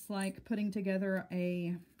mean? It's like putting together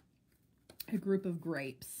a group of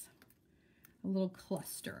grapes, a little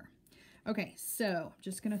cluster. Okay, so I'm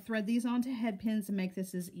just going to thread these onto head pins and make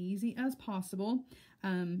this as easy as possible.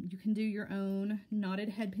 You can do your own knotted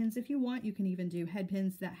head pins if you want. You can even do head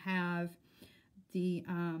pins that have the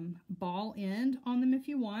ball end on them if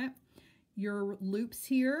you want. Your loops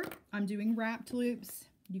here, I'm doing wrapped loops.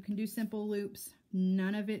 You can do simple loops.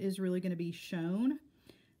 None of it is really going to be shown.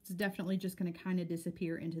 It's definitely just going to kind of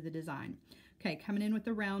disappear into the design. Okay, coming in with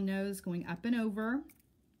the round nose, going up and over,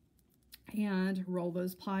 and roll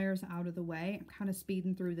those pliers out of the way. I'm kind of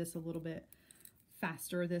speeding through this a little bit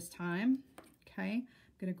faster this time. Okay, I'm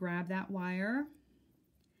going to grab that wire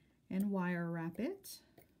and wire wrap it.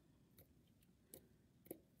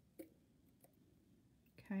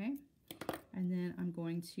 Okay, and then I'm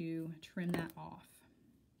going to trim that off.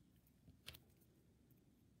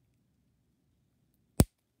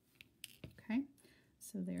 Okay,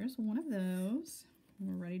 so there's one of those.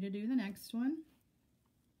 We're ready to do the next one.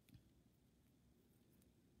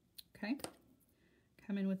 Okay,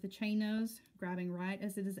 come in with the chain nose, grabbing right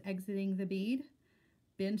as it is exiting the bead.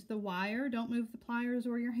 Bend the wire, don't move the pliers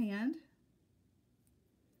or your hand.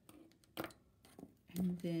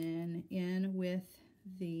 And then in with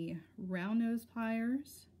the round nose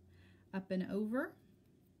pliers, up and over.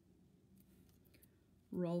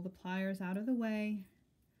 Roll the pliers out of the way,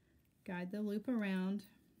 guide the loop around,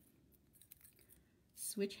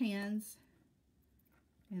 switch hands,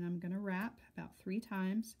 and I'm going to wrap about 3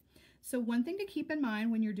 times. So one thing to keep in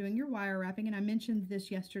mind when you're doing your wire wrapping, and I mentioned this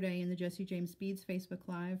yesterday in the Jessie James Beads Facebook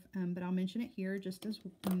Live, but I'll mention it here just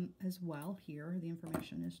as well here. The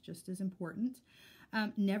information is just as important.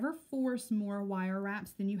 Never force more wire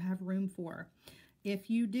wraps than you have room for.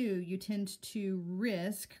 If you do, you tend to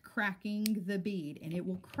risk cracking the bead, and it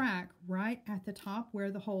will crack right at the top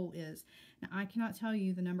where the hole is. Now, I cannot tell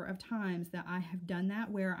you the number of times that I have done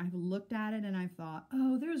that where I've looked at it and I've thought,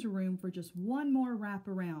 oh, there's room for just one more wrap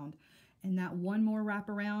around. And that one more wrap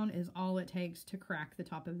around is all it takes to crack the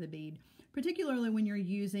top of the bead, particularly when you're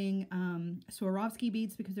using Swarovski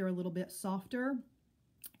beads because they're a little bit softer,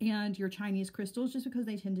 and your Chinese crystals just because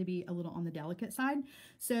they tend to be a little on the delicate side.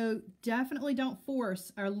 So definitely don't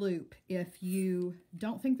force a loop. If you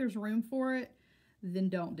don't think there's room for it, then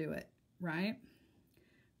don't do it, right?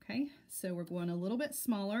 Okay, so we're going a little bit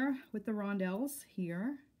smaller with the rondelles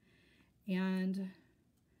here, and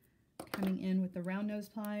coming in with the round nose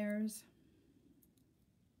pliers,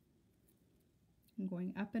 I'm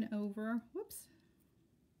going up and over, whoops.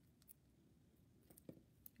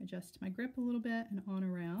 Adjust my grip a little bit and on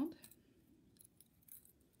around.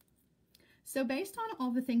 So based on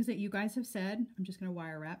all the things that you guys have said, I'm just going to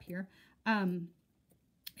wire wrap here.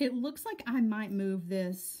 It looks like I might move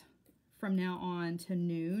this from now on to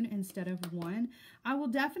noon instead of 1. I will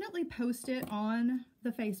definitely post it on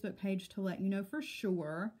the Facebook page to let you know for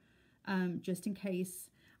sure, just in case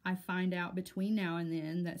I find out between now and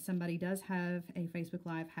then that somebody does have a Facebook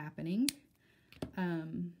Live happening.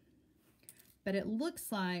 But it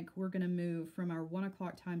looks like we're going to move from our 1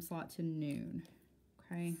 o'clock time slot to noon,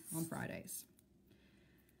 okay, on Fridays.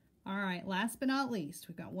 All right, last but not least,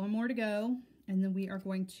 we've got one more to go, and then we are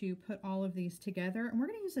going to put all of these together, and we're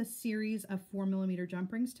going to use a series of 4mm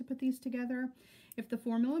jump rings to put these together. If the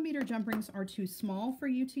 4mm jump rings are too small for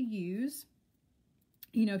you to use,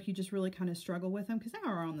 you know, if you just really kind of struggle with them, because they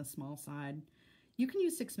are on the small side, you can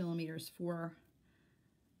use 6mm for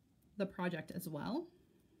the project as well.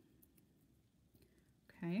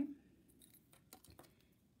 Okay,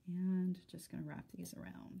 and just going to wrap these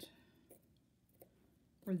around,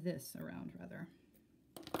 or this around rather.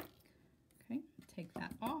 Okay, take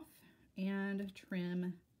that off and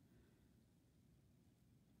trim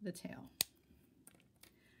the tail.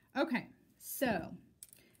 Okay, so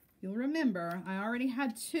you'll remember I already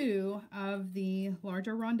had 2 of the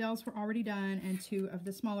larger rondelles were already done and 2 of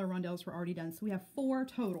the smaller rondelles were already done. So we have 4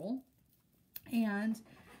 total, and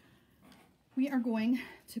we are going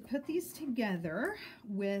to put these together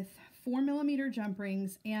with 4mm jump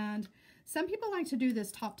rings, and some people like to do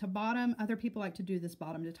this top to bottom, other people like to do this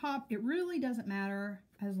bottom to top. It really doesn't matter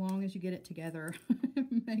as long as you get it together.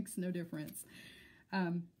 It makes no difference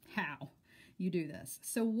how you do this.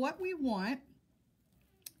 So what we want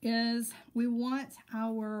is we want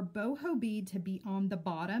our boho bead to be on the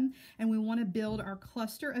bottom, and we want to build our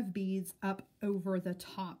cluster of beads up over the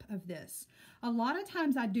top of this. A lot of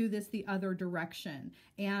times I do this the other direction,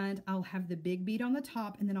 and I'll have the big bead on the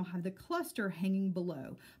top and then I'll have the cluster hanging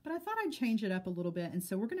below. But I thought I'd change it up a little bit, and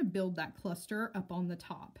so we're going to build that cluster up on the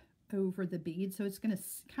top over the bead, so it's going to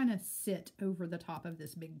kind of sit over the top of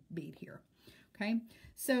this big bead here. Okay,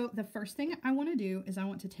 so the first thing I want to do is I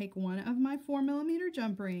want to take one of my 4mm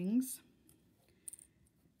jump rings,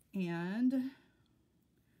 and I'm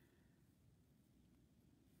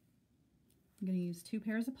going to use 2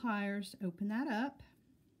 pairs of pliers to open that up.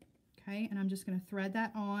 Okay, and I'm just going to thread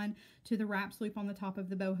that on to the wrap loop on the top of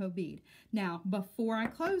the boho bead. Now, before I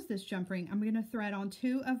close this jump ring, I'm going to thread on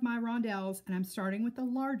 2 of my rondelles, and I'm starting with the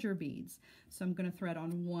larger beads. So I'm going to thread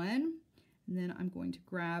on 1, and then I'm going to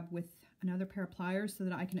grab with another pair of pliers so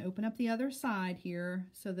that I can open up the other side here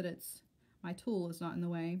so that my tool is not in the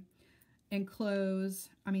way, and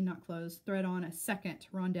thread on a second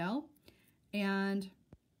rondelle, and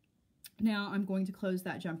now I'm going to close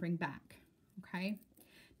that jump ring back. Okay,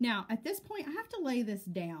 now at this point I have to lay this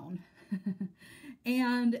down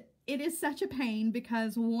and it is such a pain,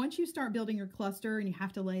 because once you start building your cluster and you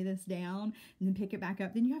have to lay this down and then pick it back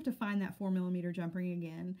up, then you have to find that 4mm jump ring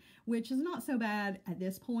again, which is not so bad at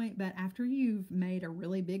this point, but after you've made a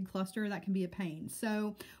really big cluster, that can be a pain.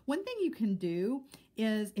 So one thing you can do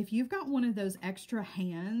is, if you've got one of those extra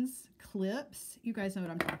hands clips, you guys know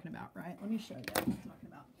what I'm talking about, right? Let me show you what I'm talking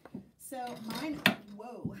about. So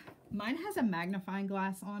mine has a magnifying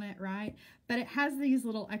glass on it, right? But it has these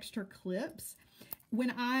little extra clips.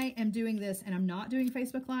 When I am doing this and I'm not doing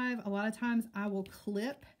Facebook Live, a lot of times I will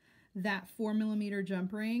clip that 4mm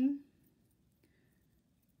jump ring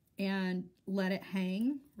and let it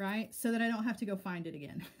hang, right? So that I don't have to go find it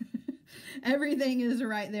again. Everything is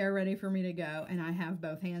right there ready for me to go, and I have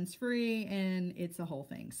both hands free, and it's a whole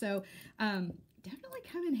thing. So definitely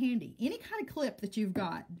come in handy. Any kind of clip that you've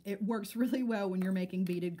got, it works really well when you're making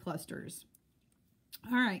beaded clusters.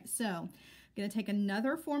 All right, so I'm going to take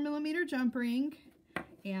another 4mm jump ring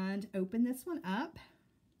and open this one up.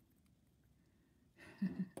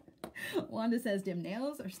 Wanda says, "Dim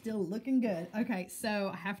nails are still looking good." Okay,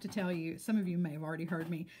 so I have to tell you, some of you may have already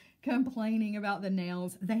heard me complaining about the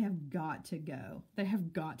nails. They have got to go. They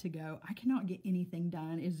have got to go. I cannot get anything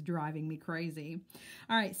done. It's driving me crazy.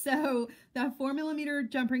 All right, so the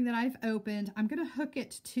 4mm jump ring that I've opened, I'm going to hook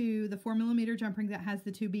it to the 4mm jump ring that has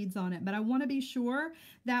the 2 beads on it, but I want to be sure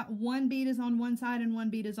that 1 bead is on one side and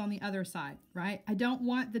 1 bead is on the other side, right? I don't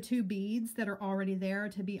want the 2 beads that are already there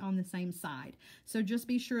to be on the same side. So just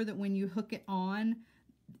be sure that when you hook it on,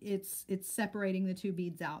 it's separating the 2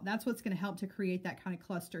 beads out. That's what's going to help to create that kind of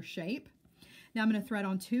cluster shape. Now I'm going to thread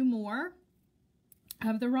on 2 more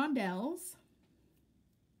of the rondelles,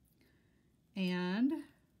 and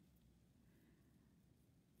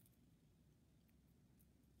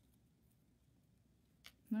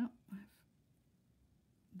no,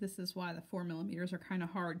 this is why the 4mm are kind of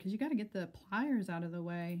hard, because you got to get the pliers out of the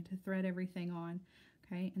way to thread everything on.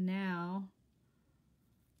 Okay, and now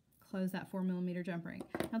close that 4mm jump ring.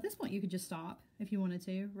 Now at this point you could just stop if you wanted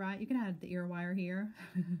to, right? You can add the ear wire here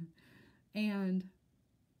and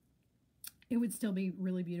it would still be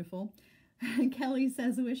really beautiful. Kelly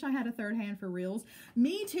says, I wish I had a third hand for reels.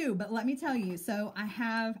 Me too, but let me tell you, so I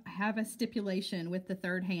have a stipulation with the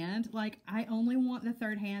third hand. Like, I only want the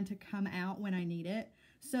third hand to come out when I need it,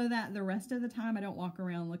 so that the rest of the time I don't walk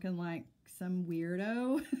around looking like some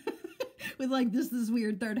weirdo with like this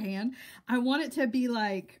weird third hand. I want it to be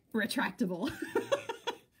like retractable.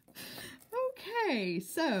 Okay,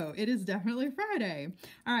 so it is definitely Friday.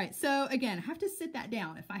 All right, so again, I have to sit that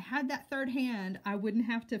down. If I had that third hand, I wouldn't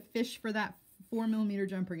have to fish for that 4mm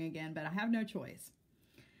jump ring again, but I have no choice.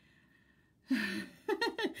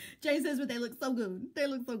 Jay says, but they look so good. They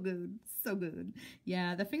look so good. So good.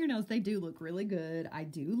 Yeah, the fingernails, they do look really good. I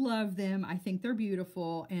do love them. I think they're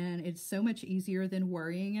beautiful, and it's so much easier than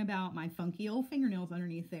worrying about my funky old fingernails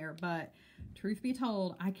underneath there. But truth be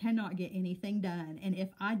told, I cannot get anything done. And if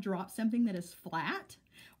I drop something that is flat,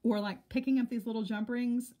 or like picking up these little jump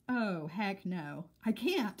rings, oh, heck no. I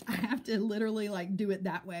can't. I have to literally like do it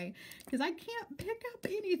that way, because I can't pick up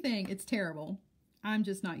anything. It's terrible. I'm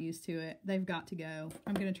just not used to it. They've got to go.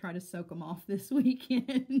 I'm going to try to soak them off this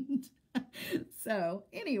weekend. So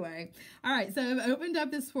anyway, all right, so I've opened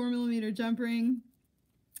up this 4mm jump ring,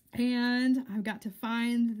 and I've got to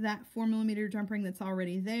find that 4mm jump ring that's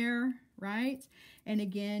already there, right? And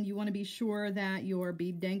again, you want to be sure that your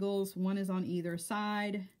bead dangles, one is on either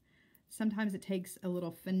side. Sometimes it takes a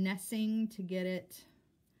little finessing to get it.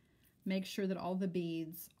 Make sure that all the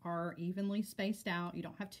beads are evenly spaced out. You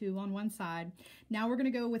don't have two on one side. Now we're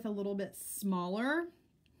going to go with a little bit smaller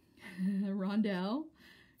rondelle.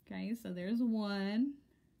 Okay, so there's one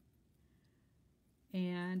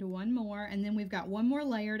and one more, and then we've got one more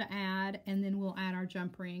layer to add, and then we'll add our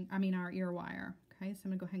jump ring, our ear wire. Okay, so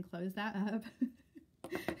I'm gonna go ahead and close that up.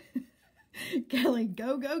 Kelly,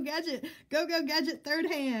 go gadget, go gadget, third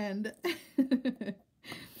hand.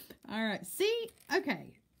 All right, see,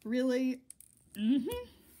 okay, really,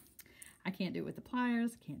 I can't do it with the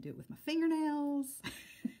pliers, I can't do it with my fingernails.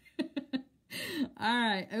 All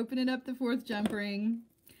right, opening up the fourth jump ring.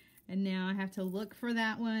 And now I have to look for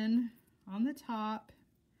that one on the top.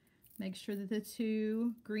 Make sure that the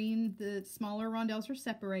two green, the smaller rondelles are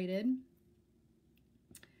separated.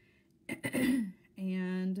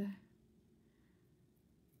 And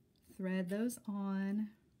thread those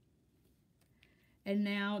on. And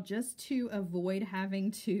now, just to avoid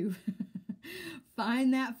having to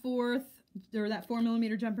find that fourth or that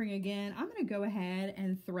 4mm jump ring again, I'm going to go ahead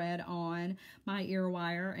and thread on my ear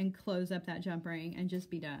wire and close up that jump ring and just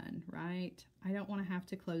be done, right? I don't want to have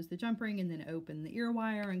to close the jump ring and then open the ear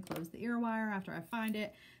wire and close the ear wire after I find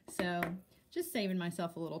it. So just saving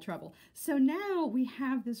myself a little trouble. So now we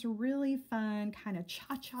have this really fun kind of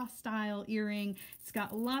cha-cha style earring. It's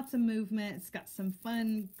got lots of movement. It's got some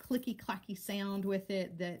fun clicky clacky sound with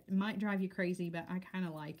it that might drive you crazy, but I kind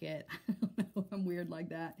of like it. I don't know, I'm weird like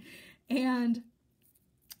that. And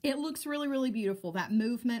it looks really, really beautiful. That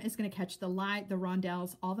movement is going to catch the light. The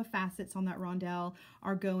rondelles, all the facets on that rondelle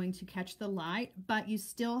are going to catch the light, but you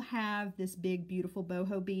still have this big, beautiful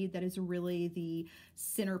boho bead that is really the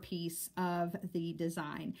centerpiece of the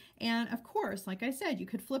design. And of course, like I said, you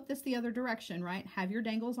could flip this the other direction, right? Have your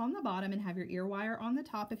dangles on the bottom and have your ear wire on the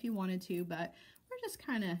top if you wanted to, but we're just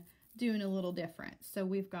kind of doing a little different. So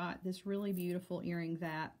we've got this really beautiful earring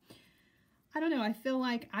that, I don't know, I feel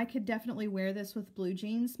like I could definitely wear this with blue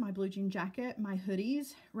jeans, my blue jean jacket, my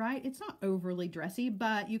hoodies, right? It's not overly dressy,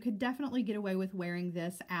 but you could definitely get away with wearing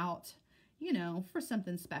this out, you know, for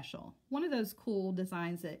something special. One of those cool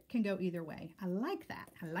designs that can go either way. I like that.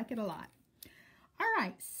 I like it a lot. All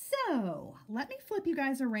right, so let me flip you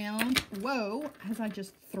guys around. Whoa, as I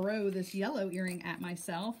just throw this yellow earring at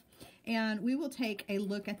myself. And we will take a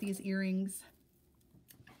look at these earrings,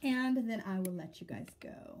 and then I will let you guys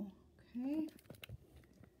go. Okay.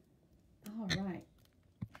 All right.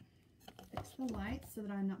 Fix the lights so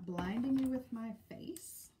that I'm not blinding you with my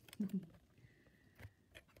face.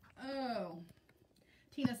 Oh.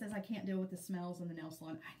 Tina says I can't deal with the smells in the nail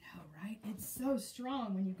salon. I know, right? It's so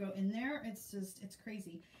strong when you go in there. It's just, it's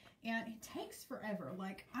crazy. And it takes forever.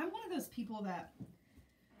 Like, I'm one of those people that,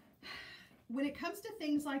 when it comes to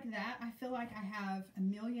things like that, I feel like I have a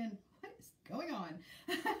million... What is going on?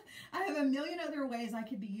 I have a million other ways I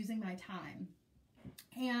could be using my time.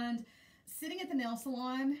 And sitting at the nail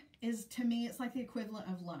salon is, to me, it's like the equivalent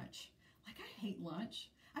of lunch. Like, I hate lunch.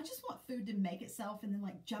 I just want food to make itself and then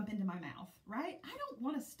like jump into my mouth, right? I don't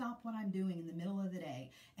want to stop what I'm doing in the middle of the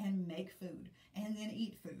day and make food and then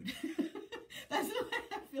eat food. That's the way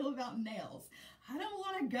I feel about nails. I don't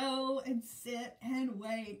want to go and sit and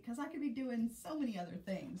wait because I could be doing so many other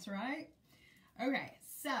things, right? Okay,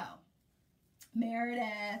 so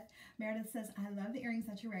Meredith says, I love the earrings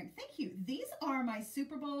that you're wearing. Thank you. These are my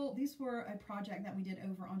Super Bowl. These were a project that we did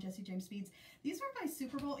over on Jessie James Beads. These are my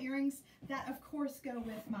Super Bowl earrings that, of course, go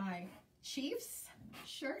with my Chiefs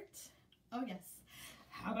shirt. Oh, yes.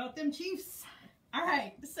 How about them Chiefs? All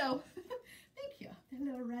right. So, thank you.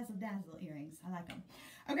 They're little razzle-dazzle earrings. I like them.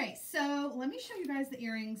 Okay. So, let me show you guys the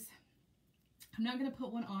earrings. I'm not going to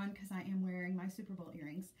put one on because I am wearing my Super Bowl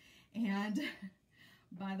earrings. And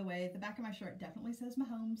by the way, the back of my shirt definitely says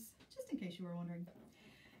Mahomes, just in case you were wondering.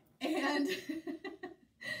 And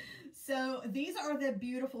so these are the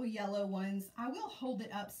beautiful yellow ones. I will hold it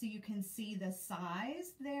up so you can see the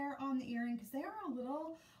size there on the earring because they are a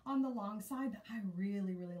little on the long side, but I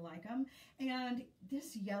really, really like them. And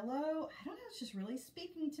this yellow, I don't know, it's just really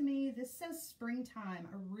speaking to me. This says springtime.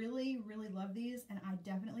 I really, really love these, and I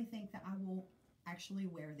definitely think that I will actually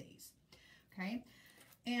wear these. Okay.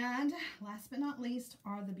 And last but not least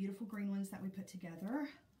are the beautiful green ones that we put together.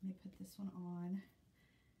 Let me put this one on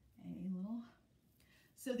a little.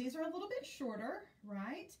 So these are a little bit shorter,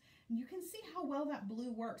 right? And you can see how well that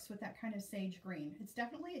blue works with that kind of sage green. It's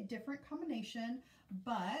definitely a different combination,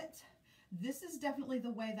 but this is definitely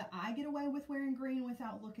the way that I get away with wearing green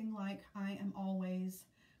without looking like I am always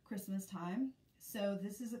Christmas time. So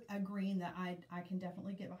this is a green that I can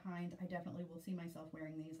definitely get behind. I definitely will see myself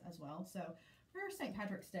wearing these as well. So for St.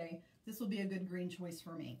 Patrick's Day, this will be a good green choice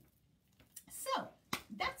for me. So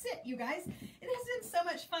that's it, you guys. It has been so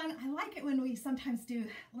much fun. I like it when we sometimes do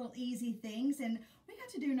little easy things, and we got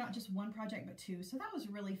to do not just one project, but two. So that was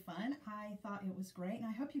really fun. I thought it was great, and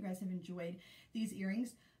I hope you guys have enjoyed these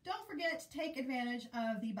earrings. Don't forget to take advantage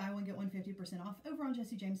of the buy one, get one 50% off over on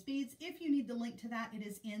Jessie James Beads. If you need the link to that, it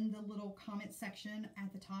is in the little comment section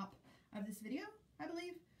at the top of this video, I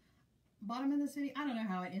believe. Bottom of this video. I don't know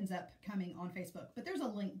how it ends up coming on Facebook, but there's a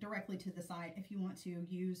link directly to the site if you want to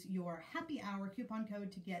use your Happy Hour coupon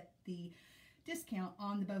code to get the discount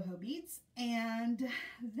on the Boho Beads. And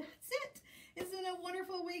that's it. Isn't it a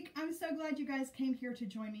wonderful week? I'm so glad you guys came here to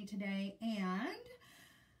join me today, and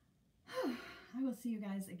I will see you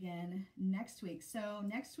guys again next week. So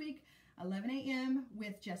next week, 11 a.m.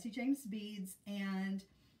 with Jessie James Beads, and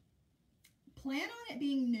plan on it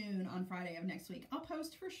being noon on Friday of next week. I'll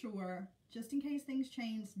post for sure, just in case things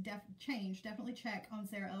change. Definitely check on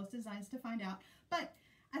Sara Ellis Designs to find out. But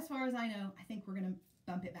as far as I know, I think we're going to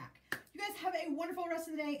bump it back. You guys have a wonderful rest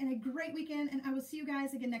of the day and a great weekend, and I will see you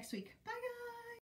guys again next week. Bye.